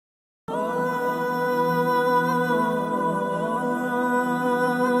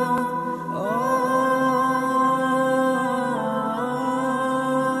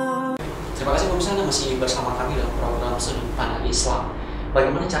masih bersama kami dalam program Sudut Pandang Islam.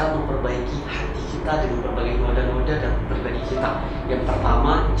 Bagaimana cara memperbaiki hati kita dengan berbagai noda-noda dan pribadi kita. Yang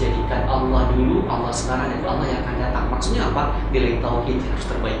pertama, jadikan Allah dulu, Allah sekarang dan Allah yang akan datang. Maksudnya apa? Nilai tauhid harus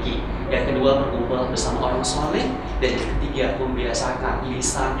terbaiki. Yang kedua, berkumpul bersama orang soleh. Dan yang ketiga, membiasakan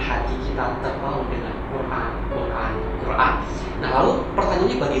lisan hati kita terpaut dengan Quran. Nah, lalu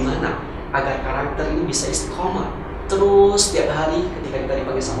pertanyaannya bagaimana agar karakter ini bisa istiqomah terus setiap hari ketika kita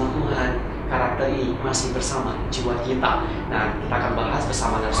dipanggil sama Tuhan, karakter ini masih bersama jiwa kita. Nah, kita akan bahas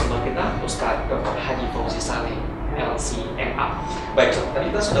bersama narasumber kita, Ustadz Dr. Haji Fauzi Saleh, LCMA. Baik,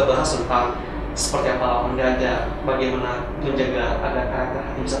 tadi kita sudah bahas tentang seperti apa menjaga, bagaimana menjaga agar karakter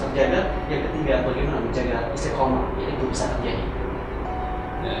hati bisa terjaga. Yang ketiga, bagaimana menjaga istiqomah itu bisa terjadi.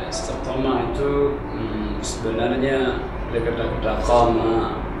 Ya, istiqomah itu sebenarnya dari kata-kata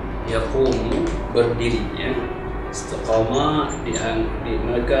qama yaqumu, berdiri, ya. Istiqomah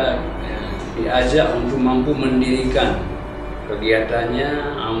mereka diajak untuk mampu mendirikan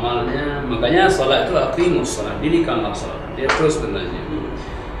kegiatannya, amalnya. Makanya salat itu aqimus salat, dirikanlah salat, dia terus berlanjut.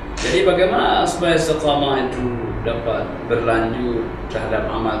 Jadi bagaimana supaya istiqamah itu dapat berlanjut terhadap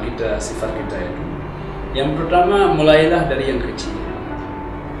amal kita, sifat kita itu? Yang pertama, mulailah dari yang kecil.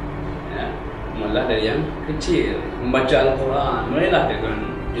 Ya, mulailah dari yang kecil. Membaca Al-Quran, mulailah dengan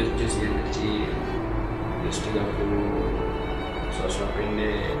juz-juz yang kecil, juz 30, suara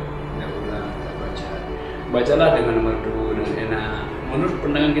pendek, tidak ulang, kita baca. Bacalah dengan merdu, dengan enak. Menurut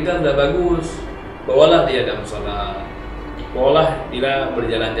pandangan kita sudah bagus. Bawalah dia dalam salat, bawalah dia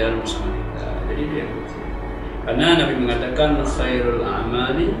berjalan-jalan bersama kita. Jadi dia kecil. Karena Nabi mengatakan khairul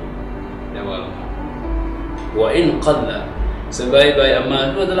a'mali dawamuha wa in qalla. Sebaik-baik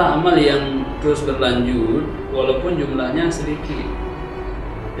amal itu adalah amal yang terus berlanjut walaupun jumlahnya sedikit.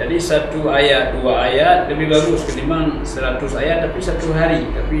 Jadi satu ayat, dua ayat lebih bagus ketimbang 100 ayat tapi satu hari.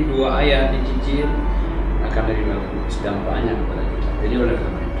 Tapi 2 ayat dicicil akan lebih bagus dampaknya kepada kita. Jadi oleh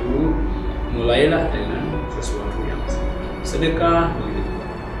karena itu mulailah dengan sesuatu yang sedekah, begitu juga.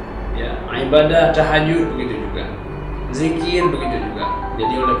 Ya, ibadah tahajud begitu juga. Zikir begitu juga.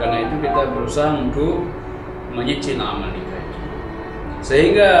 Jadi oleh karena itu kita berusaha untuk menyicil amal kita itu.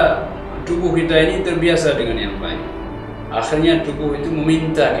 Sehingga tubuh kita ini terbiasa dengan yang baik. Akhirnya tubuh itu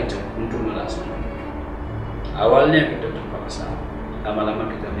meminta kita untuk melaksanakan. Awalnya kita terpaksa,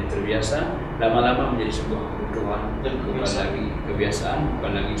 lama-lama kita menjadi terbiasa, lama-lama menjadi sebuah kebutuhan dan bukan lagi kebiasaan,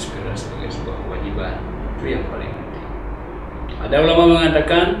 bukan lagi sekedar sebagai sebuah kewajiban. Itu yang paling penting. Ada ulama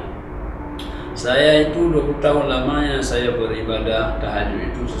mengatakan, saya itu 20 tahun lamanya saya beribadah tahajud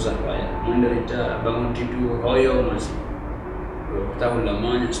itu susah payah, menderita, bangun tidur, hoyo masih. 20 tahun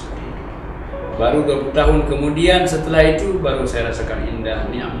lamanya seperti itu. Baru 20 tahun kemudian setelah itu baru saya rasakan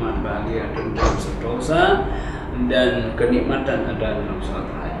indah, nikmat, bahagia, tentram, sentosa dan kenikmatan ada dalam salat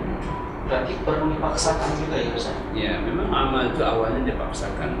tahajud. Berarti perlu dipaksakan juga ya Ustaz? Ya, memang amal itu awalnya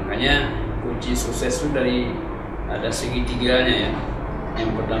dipaksakan. Makanya kunci sukses itu dari ada segitiganya ya.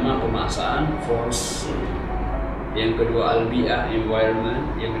 Yang pertama pemaksaan, force. Yang kedua al-bi'ah,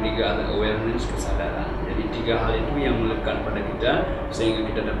 environment. Yang ketiga ada awareness, kesadaran. Jadi 3 hal itu yang melekat pada kita sehingga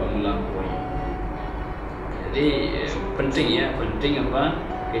kita dapat melampaui. Jadi penting ya, penting apa?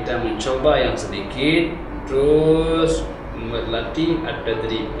 Kita mencoba yang sedikit, terus berlatih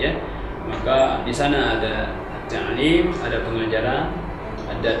at-tadrib ya. Maka di sana ada ta'lim, ada pengajaran,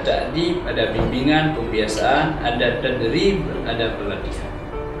 ada ta'dib, ada bimbingan, pembiasaan, ada tadrib, ada pelatihan.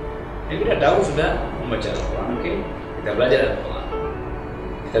 Ya, kita tahu sudah membaca Al-Quran, oke? Kita belajar Al-Quran,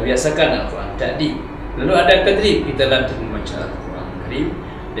 kita biasakan Al-Quran, ta'dib. Lalu ada tadrib, kita latih membaca Al-Quran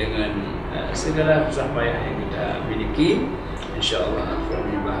dengan segala susah payah yang kita miliki. InsyaAllah Al-Quran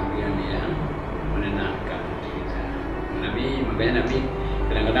ini bahagian yang menenangkan hati kita. Makanya Nabi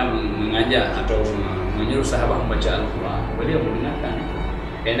kadang-kadang mengajak atau menyuruh sahabat membaca Al-Quran. Beliau mendengarkan itu.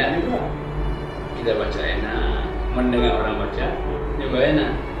 Enak juga. Kita baca enak, mendengar orang baca juga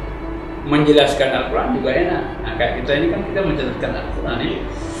enak. Menjelaskan Al-Quran juga enak. Nah, kayak kita ini kan kita menjelaskan Al-Quran ini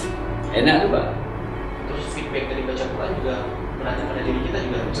enak juga. Terus feedback dari baca Quran juga berada pada diri kita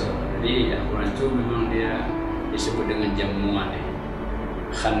juga. Betul. Jadi Al-Quran itu memang dia disebut dengan jamuan ya.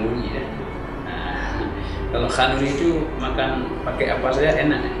 Khanuri ya. Nah, kalau khanuri itu makan pakai apa saja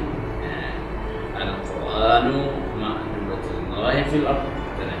enak ya. Al-Quranu ma'dubatullah fil ardh.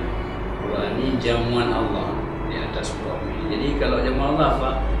 Quran ini jamuan Allah di atas bumi. Jadi kalau jamuan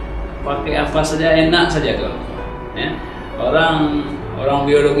Allah pakai apa saja enak saja kalau ya. Orang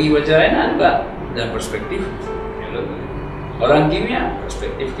biologi baca enak juga dan perspektif biologi. Orang kimia,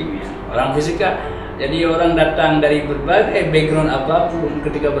 perspektif kimia. Orang fisika, jadi orang datang dari berbagai background apapun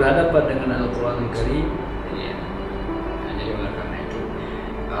ketika berhadapan dengan Al-Quran Karim. Jadi oleh karena itu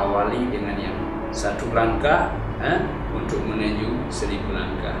awali dengan yang satu langkah untuk menuju 1000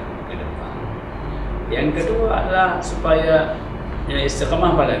 langkah ke depan. Yang kedua adalah supaya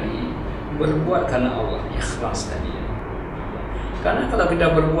istiqamah apa lagi? Berbuat karena Allah, ikhlas tadi. Karena kalau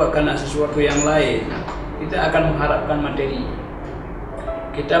kita berbuat karena sesuatu yang lain, kita akan mengharapkan materi,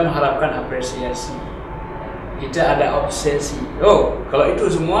 kita mengharapkan apresiasi, kita ada obsesi. Oh, kalau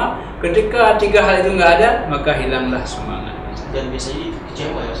itu semua, ketika 3 hal itu nggak ada, maka hilanglah semangat. Dan biasanya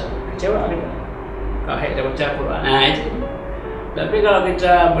kecewa ya Ustaz? Kecewa kita. Kalau kita baca Quran, nah itu. Tapi kalau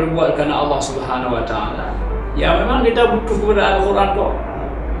kita berbuat karena Allah Subhanahu Wa Taala, ya memang kita butuh kepada Al-Quran kok.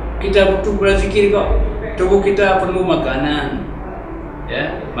 Kita butuh kepada zikir kok. Tubuh kita perlu makanan,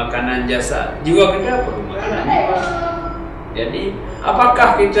 ya, makanan jasad. Jiwa kita perlu makanan. Jadi,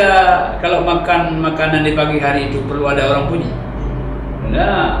 apakah kita kalau makan makanan di pagi hari itu perlu ada orang puji?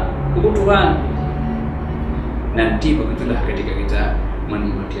 Nah, kebutuhan. Nanti begitulah ketika kita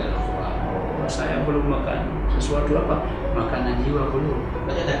menikmati Al-Quran. Oh, saya belum makan sesuatu apa? Makanan jiwa belum.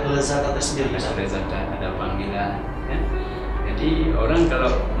 Ada kelezatan tersendiri. Ada kelezatan, ada panggilan. Ya. Jadi orang kalau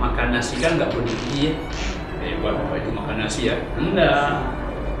makan nasi kan nggak perlu dipuji ya. Buat apa itu makan nasi ya? Enggak.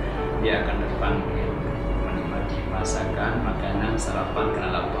 Dia akan terpanggil menikmati masakan, makanan, sarapan karena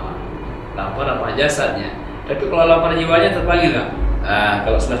lapar. Lapar apa jasadnya? Tapi kalau lapar jiwanya terpanggil nggak?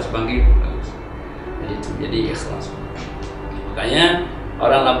 Kalau sudah terpanggil, jadi ikhlas. Makanya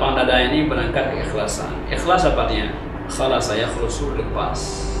orang lapang dada ini berangkat keikhlasan. Ikhlas apanya? Salah saya khusus lepas.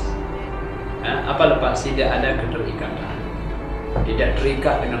 Apa lepas? Tidak ada keterikatan. Tidak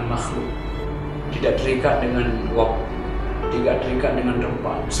terikat dengan makhluk, tidak terikat dengan waktu, tidak terikat dengan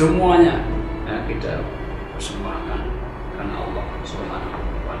tempat. Semuanya kita persembahkan karena Allah Subhanahu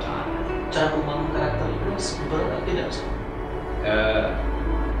Wa Taala. Cara membangun karakter ikhlas berat tidak Ustaz?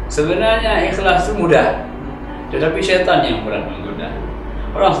 Sebenarnya ikhlas itu mudah, tetapi setan yang berat menggoda.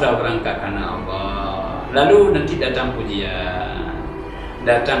 Orang sudah berangkat karena Allah, lalu nanti datang pujian,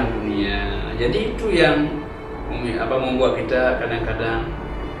 datang dunia. Jadi itu yang membuat kita kadang-kadang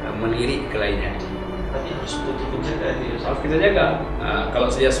melirik ke lain hati. Tapi harus betul menjaga diri. Harus kita jaga.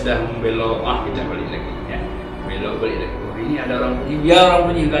 Kalau saya sudah membelok, kita balik lagi. Ya. Belok balik lagi. Oh, ini ada orang puji, biar orang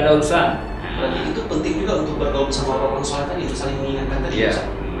puji, nggak ada urusan. Berarti itu penting juga untuk bergaul sama orang soleh tadi, itu saling mengingatkan tadi. Ya.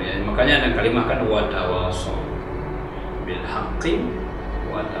 Makanya ada kalimat kan watawasaw bil haqqi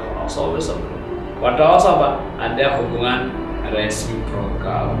watawasaw bis sabr. Watawasaw apa? Ada hubungan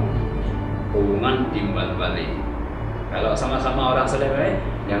resiprokal, hubungan timbal balik. Kalau sama-sama orang soleh,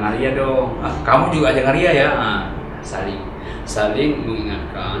 jangan ria dong. Kamu juga jangan ria ya. Saling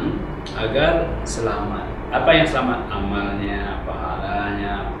mengingatkan agar selamat. Apa yang selamat? Amalnya,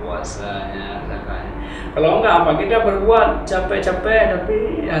 pahalanya, puasanya, zakatnya. Kalau enggak apa kita berbuat capek-capek tapi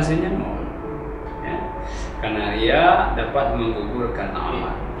hasilnya nol. Ya. Karena ria dapat menggugurkan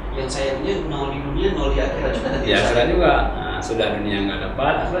amal. Yang sayangnya nol di dunia, nol di akhirat juga nanti. Di akhirat juga. Sudah dunia nggak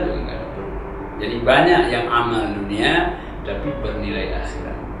dapat, akhirat juga nggak dapat. Jadi banyak yang amal dunia tapi bernilai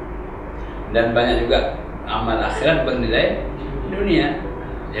akhirat. Dan banyak juga amal akhirat bernilai dunia.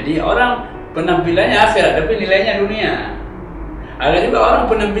 Jadi orang penampilannya akhirat tapi nilainya dunia. Ada juga orang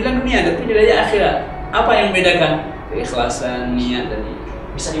penampilan dunia tapi nilainya akhirat. Apa yang membedakan? Keikhlasan, niat tadi.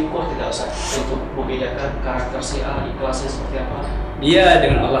 Bisa diukur tidak Ustaz untuk membedakan karakter si A, ikhlasnya seperti apa? Dia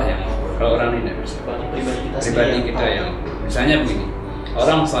dengan Allah yang mengukur. Kalau orang ini tidak bisa. Pribadi kita yang misalnya begini.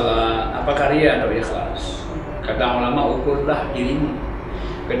 Orang salah apa karya atau ikhlas. Kata ulama, ukurlah dirimu.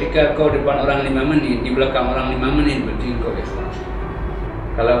 Ketika kau depan orang 5 menit, di belakang orang 5 menit, berarti kau ikhlas.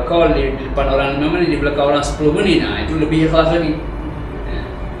 Kalau kau di depan orang 5 menit, di belakang orang 10 menit, itu lebih ikhlas lagi. Ya.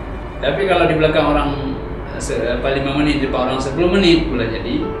 Tapi kalau di belakang orang 5 menit, di depan orang 10 menit, boleh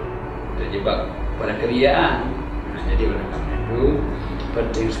jadi terjebak pada keriaan. Jadi oleh karena itu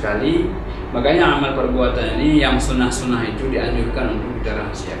penting sekali. Makanya amal perbuatan ini yang sunnah-sunnah itu dianjurkan untuk kita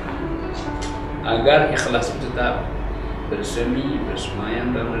rahasiakan agar ikhlas itu tetap bersemi,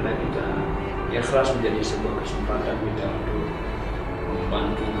 bersemayam dalam dada kita. Ikhlas menjadi sebuah kesempatan kita untuk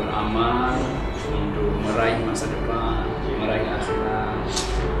membantu beramal, untuk meraih masa depan, meraih akhirat.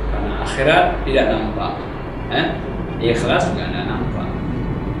 Karena akhirat tidak nampak, ikhlas juga tidak nampak.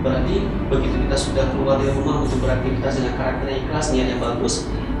 Berarti begitu kita sudah keluar dari rumah untuk beraktivitas dengan karakter ikhlas, niat yang bagus,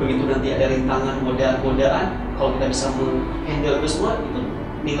 begitu nanti ada rintangan, godaan, kalau kita bisa menghandle itu semua, itu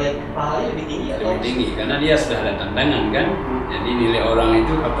nilai pahalanya lebih tinggi atau? Lebih tinggi, karena dia sudah ada tantangan kan. Jadi nilai orang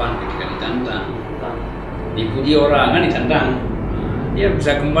itu kapan? Ketika ditantang. Dipuji orang kan ditantang. Dia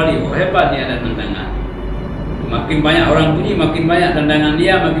bisa kembali, oh hebat dia ada tantangan. Makin banyak orang puji, makin banyak tantangan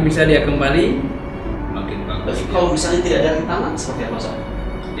dia, makin bisa dia kembali, makin bagus. Tapi kalau misalnya tidak ada rintangan, seperti apa Ustaz?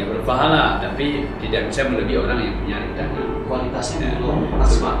 dia berpahala, tapi tidak bisa melebihi orang yang punya rintangan. Kualitasnya Ya. belum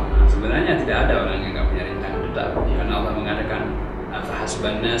maksimal. Sebenarnya tidak ada orang yang nggak punya rintangan tetap, karena Allah mengatakan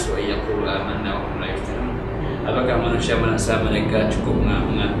afahasban nas wa yaqulu amanna wa hum la yuftanun. Apakah manusia merasa mereka cukup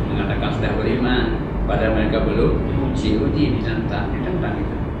mengatakan sudah beriman, padahal mereka belum diuji, ditantang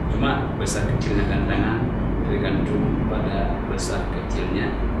itu. Cuma besar kecilnya tantangan tergantung pada besar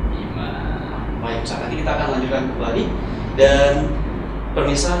kecilnya iman. Baik, saat ini kita akan lanjutkan kembali. Dan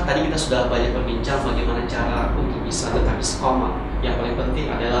pemirsa, tadi kita sudah banyak berbincang bagaimana cara untuk bisa tetap istiqomah. Yang paling penting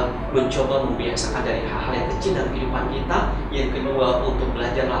adalah mencoba membiasakan dari hal-hal yang kecil dalam kehidupan kita. Yang kedua, untuk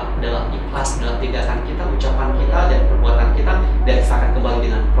belajarlah dalam ikhlas dalam tindakan kita, ucapan kita, dan perbuatan kita. Dan kita akan kembali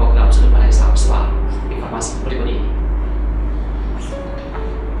dengan program Sudut Pandang Islam setelah informasi berikut ini.